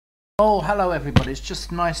Oh, hello everybody. It's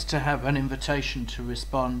just nice to have an invitation to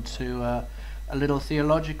respond to a little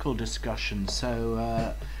theological discussion. So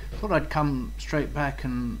I thought I'd come straight back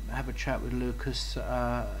and have a chat with Lucas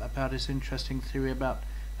about his interesting theory about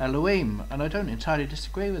Elohim. And I don't entirely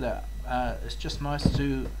disagree with that. It's just nice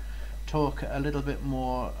to talk a little bit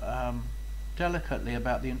more delicately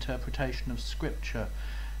about the interpretation of Scripture.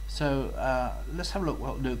 So let's have a look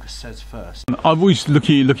what Lucas says first. I was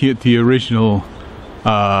looking at the original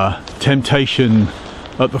temptation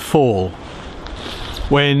at the fall,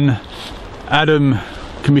 when Adam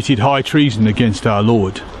committed high treason against our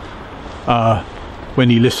Lord, when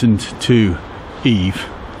he listened to Eve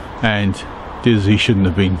and did as he shouldn't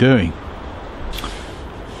have been doing.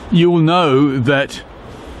 You'll know that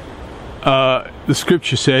the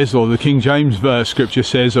scripture says, or the King James verse scripture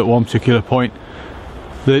says at one particular point,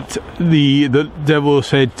 that the devil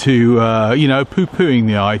said to poo-pooing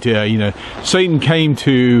the idea, Satan came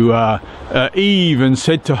to Eve and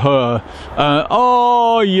said to her,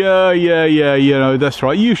 that's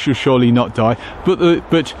right, you shall surely not die,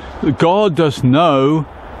 but God does know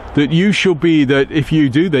that you shall be, that if you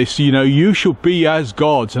do this, you shall be as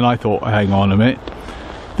gods. And I thought, hang on a minute,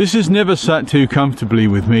 this has never sat too comfortably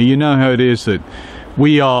with me. You know how it is that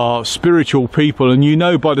we are spiritual people,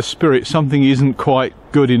 and by the Spirit something isn't quite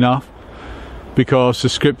good enough, because the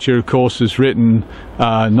scripture of course is written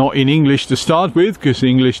not in English to start with, because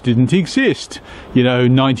English didn't exist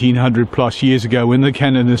 1900 plus years ago when the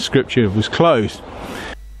canon of scripture was closed.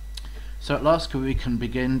 So at last we can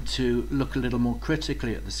begin to look a little more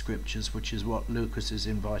critically at the scriptures, which is what Lucas is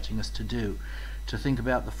inviting us to do, to think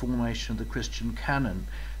about the formation of the Christian canon.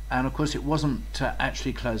 And of course it wasn't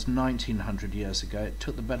actually closed 1900 years ago. It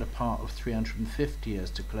took the better part of 350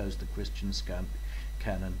 years to close the Christian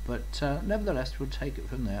canon, but nevertheless we'll take it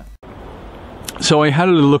from there. So I had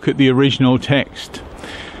a little look at the original text,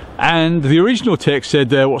 and the original text said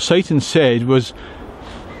there, what Satan said was,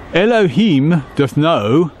 Elohim doth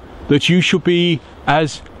know that you shall be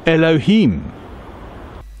as Elohim.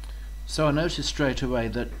 So I noticed straight away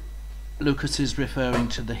that Lucas is referring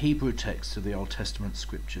to the Hebrew text of the Old Testament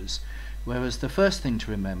scriptures, whereas the first thing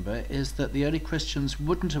to remember is that the early Christians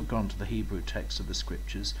wouldn't have gone to the Hebrew text of the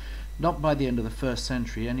scriptures, not by the end of the first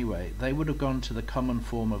century anyway. They would have gone to the common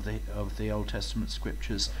form of the Old Testament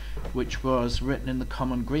scriptures, which was written in the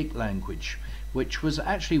common Greek language, which was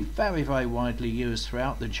actually very, very widely used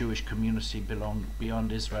throughout the Jewish community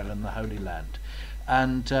beyond Israel and the Holy Land.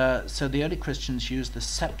 And so the early Christians used the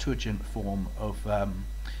Septuagint form of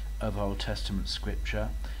Old Testament scripture,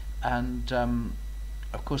 and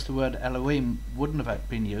of course the word Elohim wouldn't have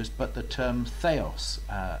been used, but the term theos,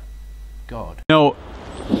 God. Now,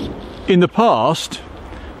 in the past,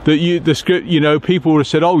 people would have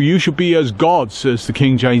said, "Oh, you should be as gods," as the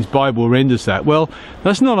King James Bible renders that. Well,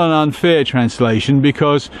 that's not an unfair translation,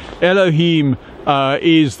 because Elohim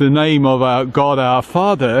is the name of our God, our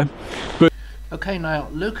Father, but okay, now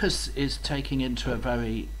Lucas is taking into a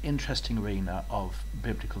very interesting arena of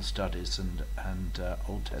biblical studies and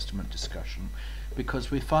Old Testament discussion, because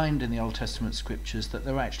we find in the Old Testament scriptures that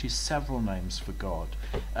there are actually several names for God: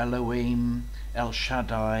 Elohim, El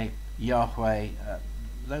Shaddai, Yahweh.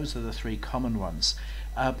 Those are the three common ones.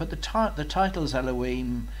 But the titles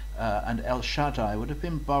Elohim and El Shaddai would have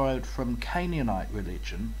been borrowed from Canaanite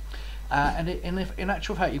religion, and in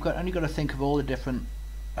actual fact you've only got to think of all the different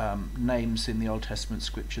names in the Old Testament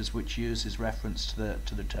scriptures which uses reference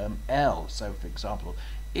to the term El. So for example,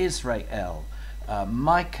 Israel,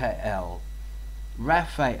 Michael,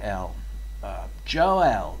 Raphael,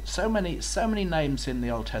 Joel, so many names in the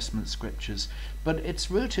Old Testament scriptures, but it's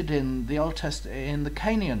rooted in the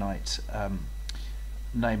Canaanite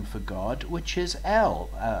name for God, which is El.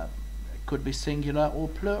 It could be singular or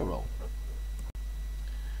plural.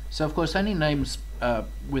 So of course any names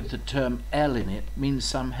with the term El in it means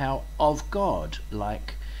somehow of God,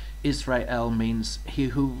 like Israel means he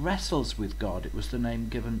who wrestles with God. It was the name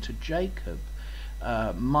given to Jacob.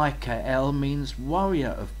 Michael means warrior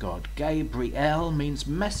of God. Gabriel means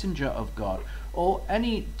messenger of God. Or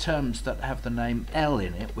any terms that have the name El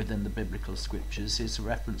in it within the biblical scriptures is a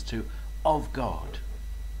reference to of God.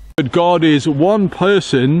 But God is one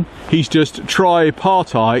person. He's just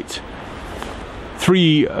tripartite.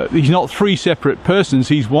 He's not three separate persons,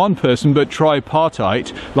 he's one person, but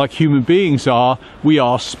tripartite, like human beings are. We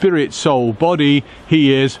are spirit, soul, body.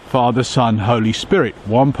 He is Father, Son, Holy Spirit.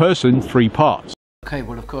 One person, three parts. Okay,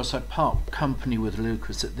 well of course I part company with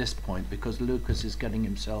Lucas at this point, because Lucas is getting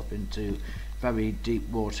himself into very deep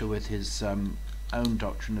water with his own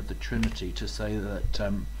doctrine of the Trinity, to say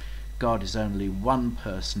that God is only one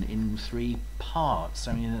person in three parts.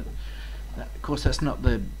 I mean, Of course, that's not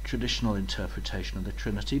the traditional interpretation of the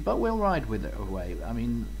Trinity, but we'll ride with it away. I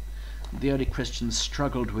mean, the early Christians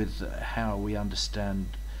struggled with how we understand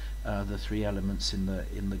the three elements in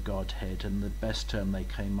the Godhead, and the best term they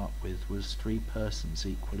came up with was three persons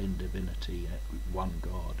equal in divinity, one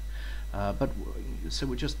God. So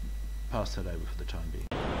we'll just pass that over for the time being.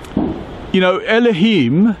 You know,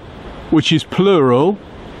 Elohim, which is plural,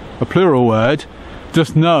 a plural word,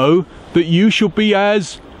 does know that you shall be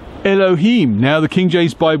as Elohim. Now the King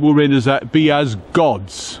James Bible renders that be as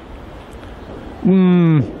gods.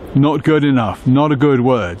 Not good enough, not a good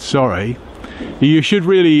word, sorry. You should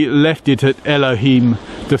really left it at Elohim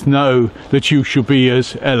doth know that you shall be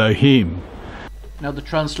as Elohim. Now the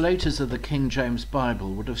translators of the King James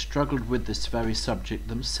Bible would have struggled with this very subject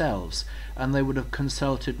themselves, and they would have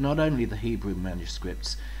consulted not only the Hebrew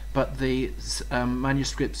manuscripts, but the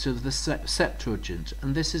manuscripts of the Septuagint,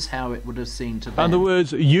 and this is how it would have seemed to them. In other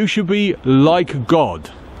words, you should be like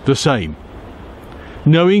God, the same,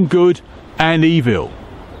 knowing good and evil.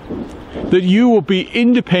 That you will be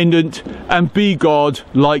independent and be God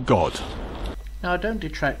like God. Now I don't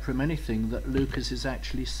detract from anything that Lucas is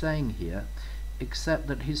actually saying here, except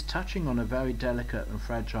that he's touching on a very delicate and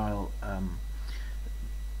fragile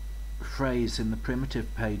phrase in the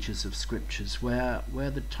primitive pages of scriptures where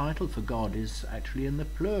the title for God is actually in the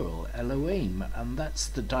plural, Elohim, and that's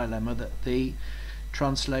the dilemma that the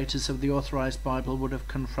translators of the Authorized Bible would have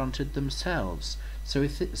confronted themselves. So we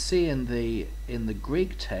see in the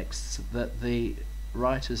Greek texts that the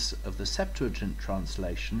writers of the Septuagint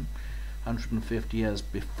translation, 150 years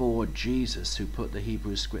before Jesus, who put the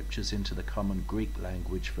Hebrew scriptures into the common Greek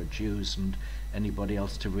language for Jews and anybody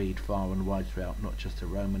else to read far and wide throughout not just the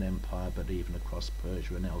Roman Empire but even across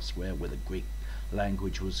Persia and elsewhere where the Greek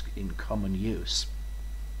language was in common use.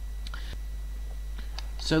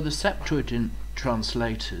 So the Septuagint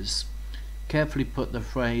translators carefully put the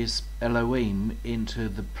phrase Elohim into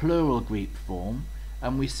the plural Greek form,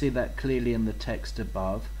 and we see that clearly in the text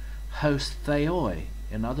above, host theoi.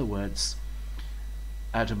 In other words,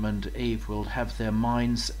 Adam and Eve will have their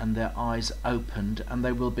minds and their eyes opened, and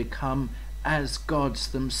they will become as gods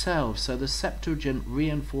themselves. So the Septuagint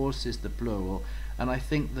reinforces the plural, and I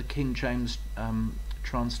think the King James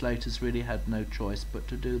translators really had no choice but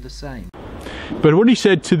to do the same. But what he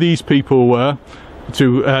said to these people were,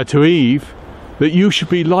 to Eve, that you should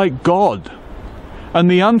be like God. And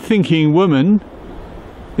the unthinking woman,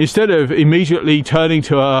 instead of immediately turning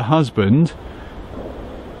to her husband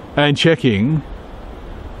and checking,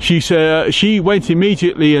 she went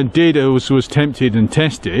immediately and did as was tempted and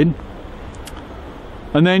tested,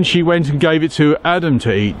 and then she went and gave it to Adam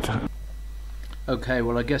to eat. Okay,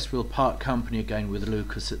 well I guess we'll part company again with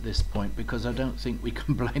Lucas at this point, because I don't think we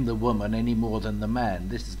can blame the woman any more than the man.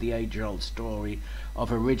 This is the age-old story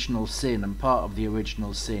of original sin, and part of the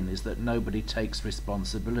original sin is that nobody takes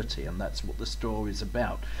responsibility, and that's what the story is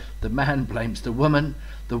about. The man blames the woman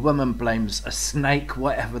blames a snake,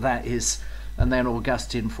 whatever that is, and then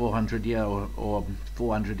Augustine 400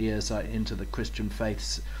 years into the Christian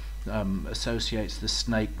faiths associates the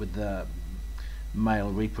snake with the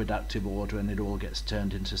male reproductive order, and it all gets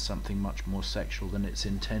turned into something much more sexual than it's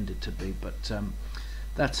intended to be, but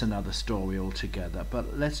that's another story altogether.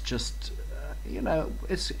 But let's just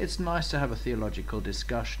it's nice to have a theological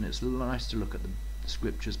discussion. It's nice to look at the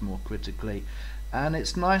scriptures more critically, and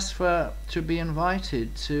it's nice to be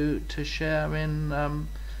invited to share in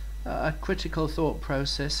a critical thought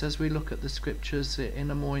process as we look at the scriptures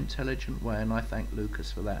in a more intelligent way, and I thank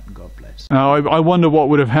Lucas for that, and God bless. Now I wonder what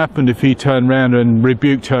would have happened if he turned round and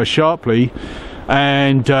rebuked her sharply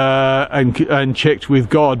and checked with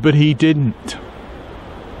God, but he didn't,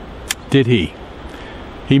 did he?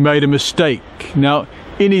 He made a mistake. Now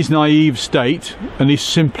in his naive state and his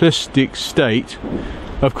simplistic state,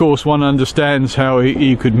 of course one understands how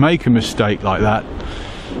he could make a mistake like that,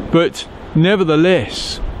 but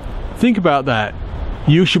nevertheless, think about that.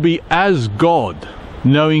 You should be as God,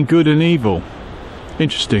 knowing good and evil.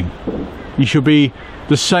 Interesting. You should be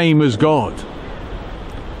the same as God.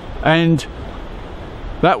 And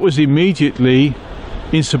that was immediately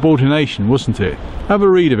insubordination, wasn't it? Have a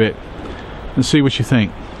read of it and see what you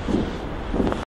think.